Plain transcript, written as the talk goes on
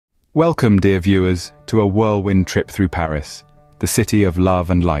Welcome, dear viewers, to a whirlwind trip through Paris, the city of love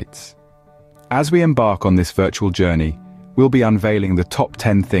and lights. As we embark on this virtual journey, we'll be unveiling the top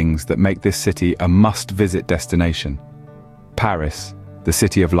 10 things that make this city a must-visit destination. Paris, the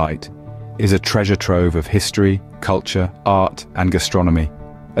city of light, is a treasure trove of history, culture, art, and gastronomy.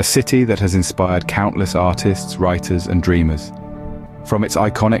 A city that has inspired countless artists, writers, and dreamers. From its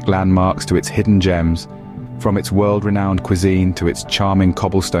iconic landmarks to its hidden gems, from its world-renowned cuisine to its charming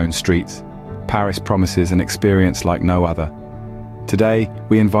cobblestone streets, Paris promises an experience like no other. Today,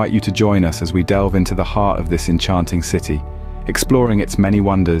 we invite you to join us as we delve into the heart of this enchanting city, exploring its many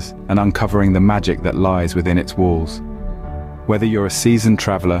wonders and uncovering the magic that lies within its walls. Whether you're a seasoned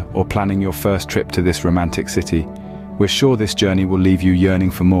traveler or planning your first trip to this romantic city, we're sure this journey will leave you yearning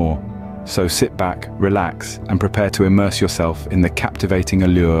for more. So sit back, relax, and prepare to immerse yourself in the captivating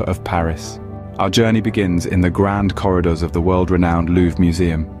allure of Paris. Our journey begins in the grand corridors of the world-renowned Louvre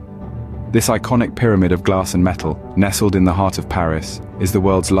Museum. This iconic pyramid of glass and metal, nestled in the heart of Paris, is the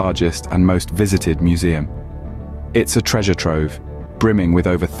world's largest and most visited museum. It's a treasure trove, brimming with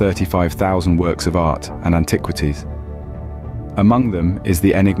over 35,000 works of art and antiquities. Among them is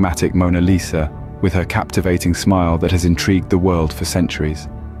the enigmatic Mona Lisa, with her captivating smile that has intrigued the world for centuries.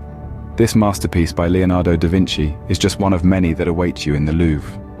 This masterpiece by Leonardo da Vinci is just one of many that await you in the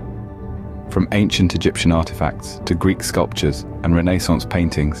Louvre. From ancient Egyptian artifacts to Greek sculptures and Renaissance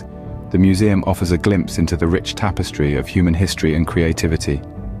paintings, the museum offers a glimpse into the rich tapestry of human history and creativity.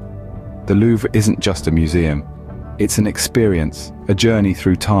 The Louvre isn't just a museum, it's an experience, a journey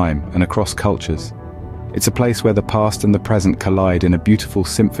through time and across cultures. It's a place where the past and the present collide in a beautiful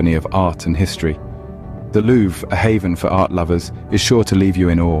symphony of art and history. The Louvre, a haven for art lovers, is sure to leave you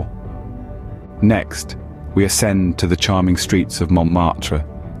in awe. Next, we ascend to the charming streets of Montmartre,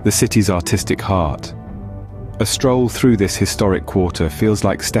 the city's artistic heart. A stroll through this historic quarter feels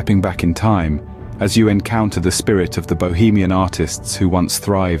like stepping back in time as you encounter the spirit of the bohemian artists who once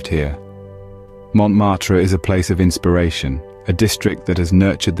thrived here. Montmartre is a place of inspiration, a district that has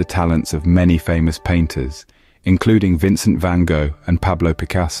nurtured the talents of many famous painters, including Vincent van Gogh and Pablo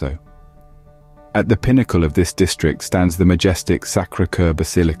Picasso. At the pinnacle of this district stands the majestic Sacré-Cœur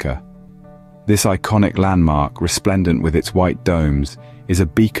Basilica. This iconic landmark, resplendent with its white domes, is a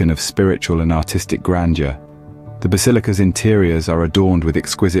beacon of spiritual and artistic grandeur. The basilica's interiors are adorned with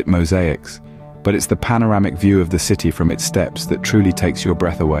exquisite mosaics, but it's the panoramic view of the city from its steps that truly takes your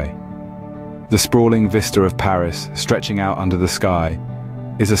breath away. The sprawling vista of Paris, stretching out under the sky,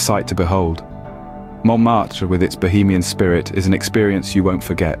 is a sight to behold. Montmartre, with its bohemian spirit, is an experience you won't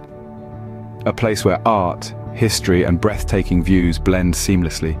forget. A place where art, history, and breathtaking views blend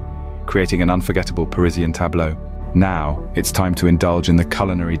seamlessly, creating an unforgettable Parisian tableau. Now, it's time to indulge in the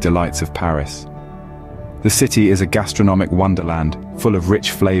culinary delights of Paris. The city is a gastronomic wonderland, full of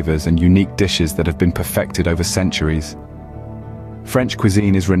rich flavors and unique dishes that have been perfected over centuries. French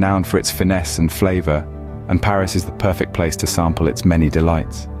cuisine is renowned for its finesse and flavor, and Paris is the perfect place to sample its many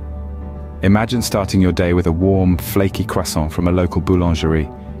delights. Imagine starting your day with a warm, flaky croissant from a local boulangerie,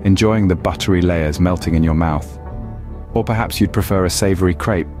 enjoying the buttery layers melting in your mouth. Or perhaps you'd prefer a savory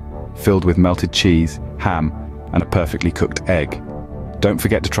crepe, filled with melted cheese, ham, and a perfectly cooked egg. Don't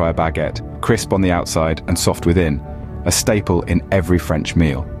forget to try a baguette, crisp on the outside and soft within, a staple in every French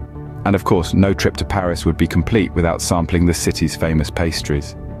meal. And of course, no trip to Paris would be complete without sampling the city's famous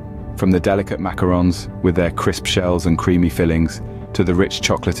pastries. From the delicate macarons, with their crisp shells and creamy fillings, to the rich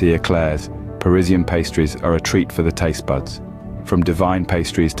chocolatey eclairs, Parisian pastries are a treat for the taste buds. From divine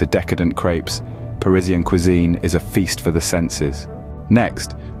pastries to decadent crepes, Parisian cuisine is a feast for the senses.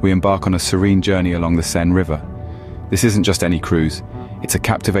 Next, we embark on a serene journey along the Seine River. This isn't just any cruise, it's a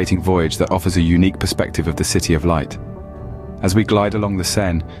captivating voyage that offers a unique perspective of the City of Light. As we glide along the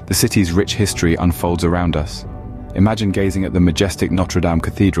Seine, the city's rich history unfolds around us. Imagine gazing at the majestic Notre-Dame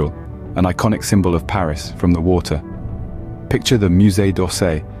Cathedral, an iconic symbol of Paris, from the water. Picture the Musée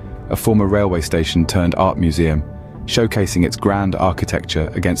d'Orsay, a former railway station turned art museum, showcasing its grand architecture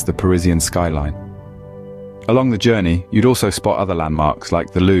against the Parisian skyline. Along the journey, you'd also spot other landmarks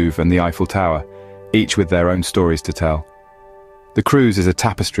like the Louvre and the Eiffel Tower, each with their own stories to tell. The cruise is a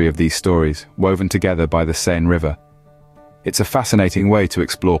tapestry of these stories, woven together by the Seine River. It's a fascinating way to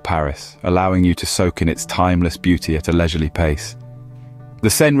explore Paris, allowing you to soak in its timeless beauty at a leisurely pace. The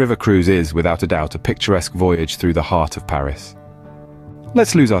Seine River cruise is, without a doubt, a picturesque voyage through the heart of Paris.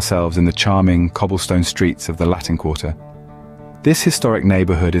 Let's lose ourselves in the charming cobblestone streets of the Latin Quarter. This historic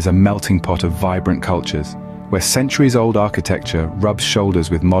neighborhood is a melting pot of vibrant cultures, where centuries-old architecture rubs shoulders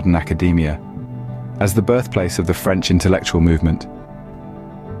with modern academia. As the birthplace of the French intellectual movement,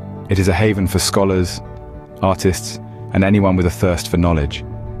 it is a haven for scholars, artists, and anyone with a thirst for knowledge.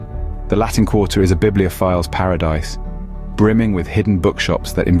 The Latin Quarter is a bibliophile's paradise, brimming with hidden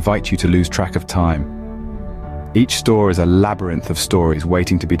bookshops that invite you to lose track of time. Each store is a labyrinth of stories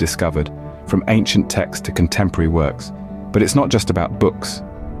waiting to be discovered, from ancient texts to contemporary works. But it's not just about books.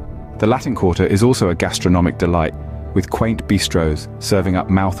 The Latin Quarter is also a gastronomic delight, with quaint bistros serving up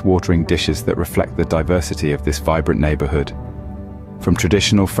mouth-watering dishes that reflect the diversity of this vibrant neighborhood. From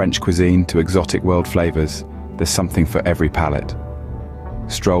traditional French cuisine to exotic world flavors, there's something for every palate.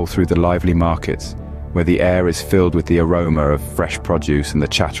 Stroll through the lively markets, where the air is filled with the aroma of fresh produce and the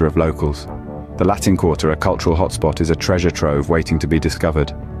chatter of locals. The Latin Quarter, a cultural hotspot, is a treasure trove waiting to be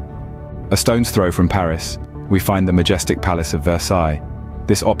discovered. A stone's throw from Paris, we find the majestic Palace of Versailles.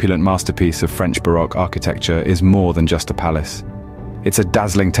 This opulent masterpiece of French Baroque architecture is more than just a palace. It's a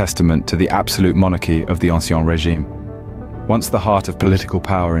dazzling testament to the absolute monarchy of the Ancien Régime. Once the heart of political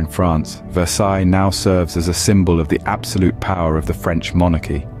power in France, Versailles now serves as a symbol of the absolute power of the French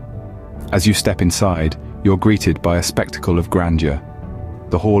monarchy. As you step inside, you're greeted by a spectacle of grandeur.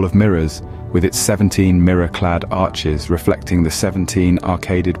 The Hall of Mirrors, with its 17 mirror-clad arches reflecting the 17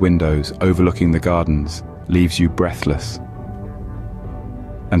 arcaded windows overlooking the gardens, leaves you breathless.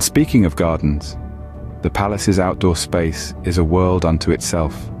 And speaking of gardens, the palace's outdoor space is a world unto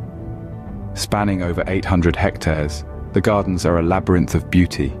itself. Spanning over 800 hectares, the gardens are a labyrinth of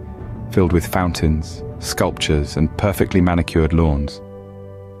beauty, filled with fountains, sculptures, and perfectly manicured lawns.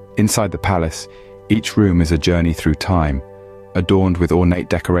 Inside the palace, each room is a journey through time, adorned with ornate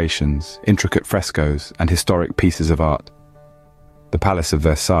decorations, intricate frescoes, and historic pieces of art. The Palace of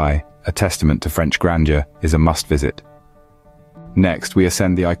Versailles, a testament to French grandeur, is a must-visit. Next, we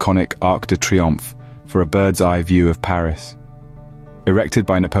ascend the iconic Arc de Triomphe for a bird's-eye view of Paris. Erected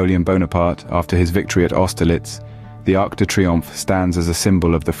by Napoleon Bonaparte after his victory at Austerlitz, the Arc de Triomphe stands as a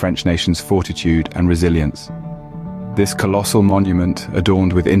symbol of the French nation's fortitude and resilience. This colossal monument,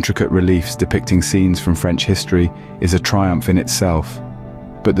 adorned with intricate reliefs depicting scenes from French history, is a triumph in itself.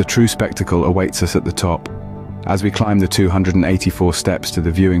 But the true spectacle awaits us at the top. As we climb the 284 steps to the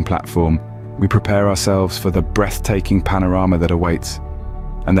viewing platform, we prepare ourselves for the breathtaking panorama that awaits.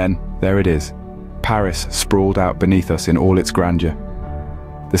 And then, there it is, Paris sprawled out beneath us in all its grandeur.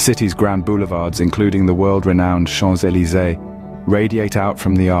 The city's grand boulevards, including the world-renowned Champs-Élysées, radiate out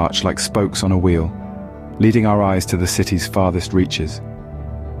from the arch like spokes on a wheel, leading our eyes to the city's farthest reaches.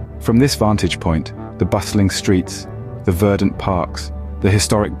 From this vantage point, the bustling streets, the verdant parks, the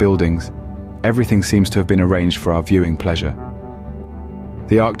historic buildings, everything seems to have been arranged for our viewing pleasure.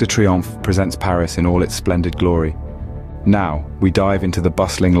 The Arc de Triomphe presents Paris in all its splendid glory. Now, we dive into the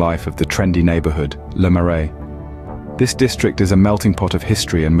bustling life of the trendy neighborhood, Le Marais. This district is a melting pot of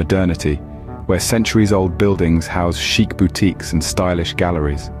history and modernity, where centuries-old buildings house chic boutiques and stylish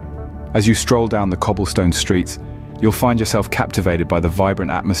galleries. As you stroll down the cobblestone streets, you'll find yourself captivated by the vibrant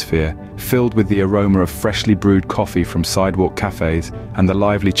atmosphere, filled with the aroma of freshly brewed coffee from sidewalk cafes and the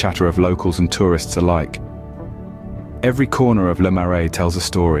lively chatter of locals and tourists alike. Every corner of Le Marais tells a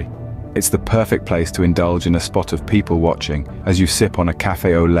story. It's the perfect place to indulge in a spot of people watching as you sip on a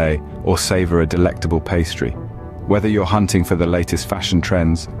café au lait or savor a delectable pastry. Whether you're hunting for the latest fashion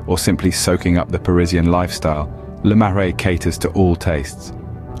trends or simply soaking up the Parisian lifestyle, Le Marais caters to all tastes.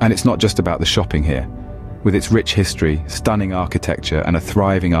 And it's not just about the shopping here. With its rich history, stunning architecture, and a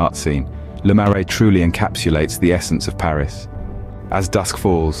thriving art scene, Le Marais truly encapsulates the essence of Paris. As dusk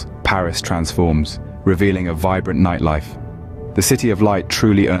falls, Paris transforms, revealing a vibrant nightlife. The City of Light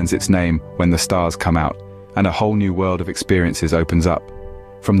truly earns its name when the stars come out, and a whole new world of experiences opens up.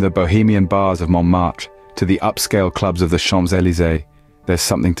 From the bohemian bars of Montmartre to the upscale clubs of the Champs-Élysées, there's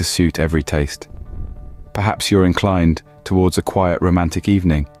something to suit every taste. Perhaps you're inclined towards a quiet romantic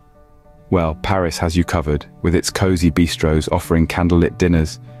evening. Well, Paris has you covered, with its cozy bistros offering candlelit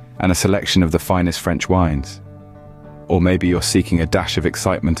dinners and a selection of the finest French wines. Or maybe you're seeking a dash of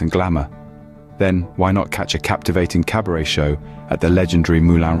excitement and glamour. Then why not catch a captivating cabaret show at the legendary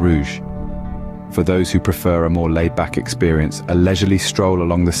Moulin Rouge? For those who prefer a more laid-back experience, a leisurely stroll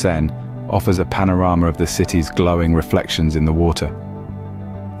along the Seine offers a panorama of the city's glowing reflections in the water.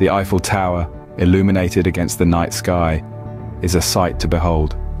 The Eiffel Tower, illuminated against the night sky, is a sight to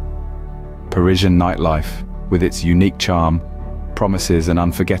behold. Parisian nightlife, with its unique charm, promises an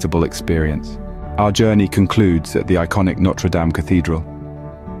unforgettable experience. Our journey concludes at the iconic Notre-Dame Cathedral.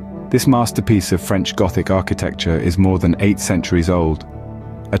 This masterpiece of French Gothic architecture is more than 8 centuries old,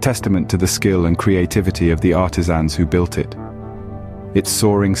 a testament to the skill and creativity of the artisans who built it. Its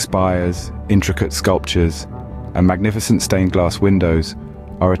soaring spires, intricate sculptures, and magnificent stained glass windows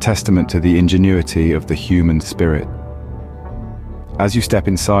are a testament to the ingenuity of the human spirit. As you step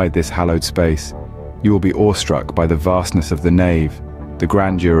inside this hallowed space, you will be awestruck by the vastness of the nave, the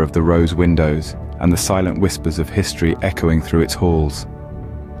grandeur of the rose windows, and the silent whispers of history echoing through its halls.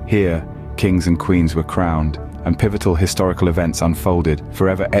 Here, kings and queens were crowned, and pivotal historical events unfolded,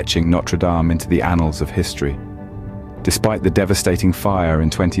 forever etching Notre-Dame into the annals of history. Despite the devastating fire in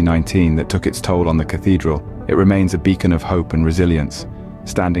 2019 that took its toll on the cathedral, it remains a beacon of hope and resilience,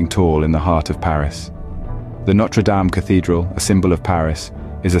 standing tall in the heart of Paris. The Notre-Dame Cathedral, a symbol of Paris,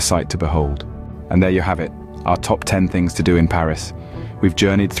 is a sight to behold. And there you have it, our top 10 things to do in Paris. We've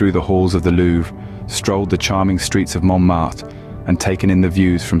journeyed through the halls of the Louvre, strolled the charming streets of Montmartre, and taken in the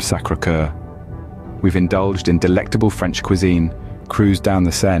views from Sacré-Cœur. We've indulged in delectable French cuisine, cruised down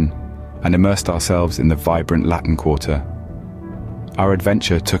the Seine, and immersed ourselves in the vibrant Latin Quarter. Our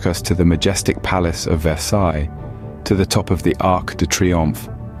adventure took us to the majestic palace of Versailles, to the top of the Arc de Triomphe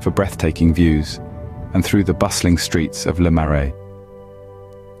for breathtaking views, and through the bustling streets of Le Marais.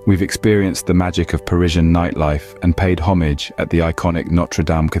 We've experienced the magic of Parisian nightlife and paid homage at the iconic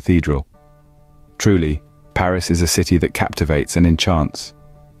Notre-Dame Cathedral. Truly, Paris is a city that captivates and enchants,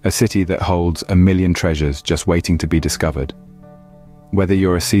 a city that holds a million treasures just waiting to be discovered. Whether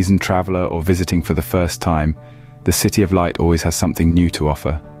you're a seasoned traveler or visiting for the first time, the City of Light always has something new to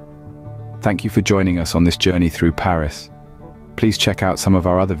offer. Thank you for joining us on this journey through Paris. Please check out some of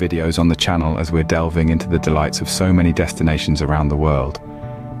our other videos on the channel as we're delving into the delights of so many destinations around the world.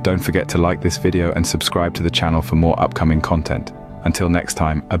 Don't forget to like this video and subscribe to the channel for more upcoming content. Until next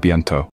time, à bientôt.